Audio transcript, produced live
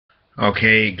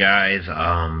Okay, guys,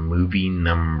 movie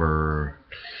number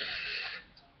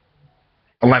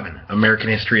 11, American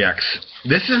History X.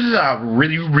 This is a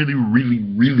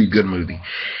really good movie.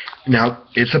 Now,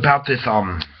 it's about this,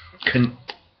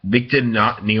 convicted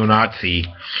neo-Nazi,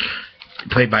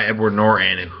 played by Edward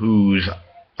Norton, whose,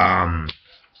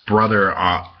 brother,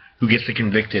 who gets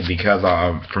convicted because,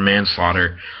 for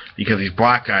manslaughter, because these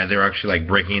black guys, they're actually, like,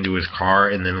 breaking into his car,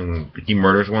 and then he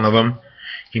murders one of them.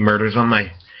 He murders them,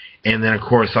 and then, of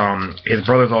course, his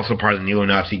brother's also part of the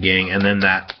neo-Nazi gang, and then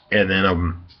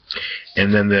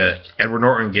the Edward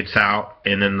Norton gets out,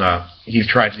 and then he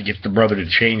tries to get the brother to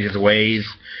change his ways,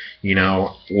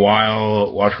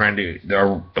 while trying to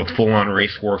a full-on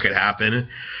race war could happen.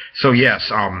 So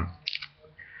yes,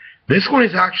 this one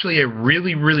is actually a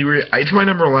really it's my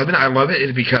number 11. I love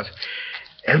it because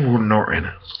Edward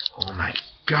Norton. Oh my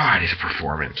God, his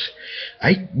performance.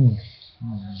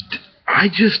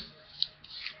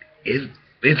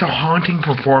 It's a haunting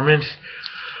performance,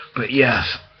 but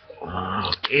yes,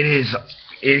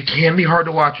 it can be hard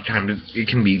to watch at times. It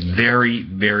can be very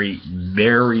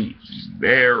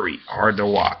hard to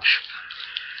watch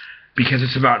because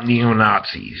it's about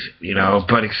neo-Nazis,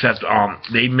 but except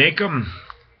they make them,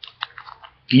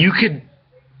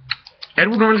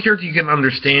 Edward Norton's character you can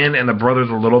understand, and the brothers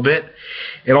a little bit.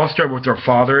 It all started with their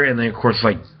father, and then of course,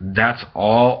 that's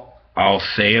all I'll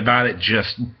say about it.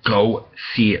 Just go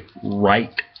see it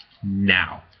right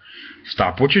now.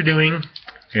 Stop what you're doing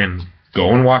and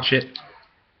go and watch it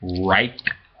right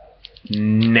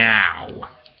now.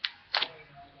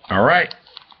 Alright.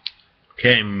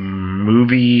 Okay,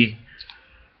 movie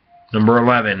number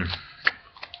 11.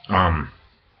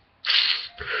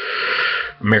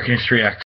 American History X.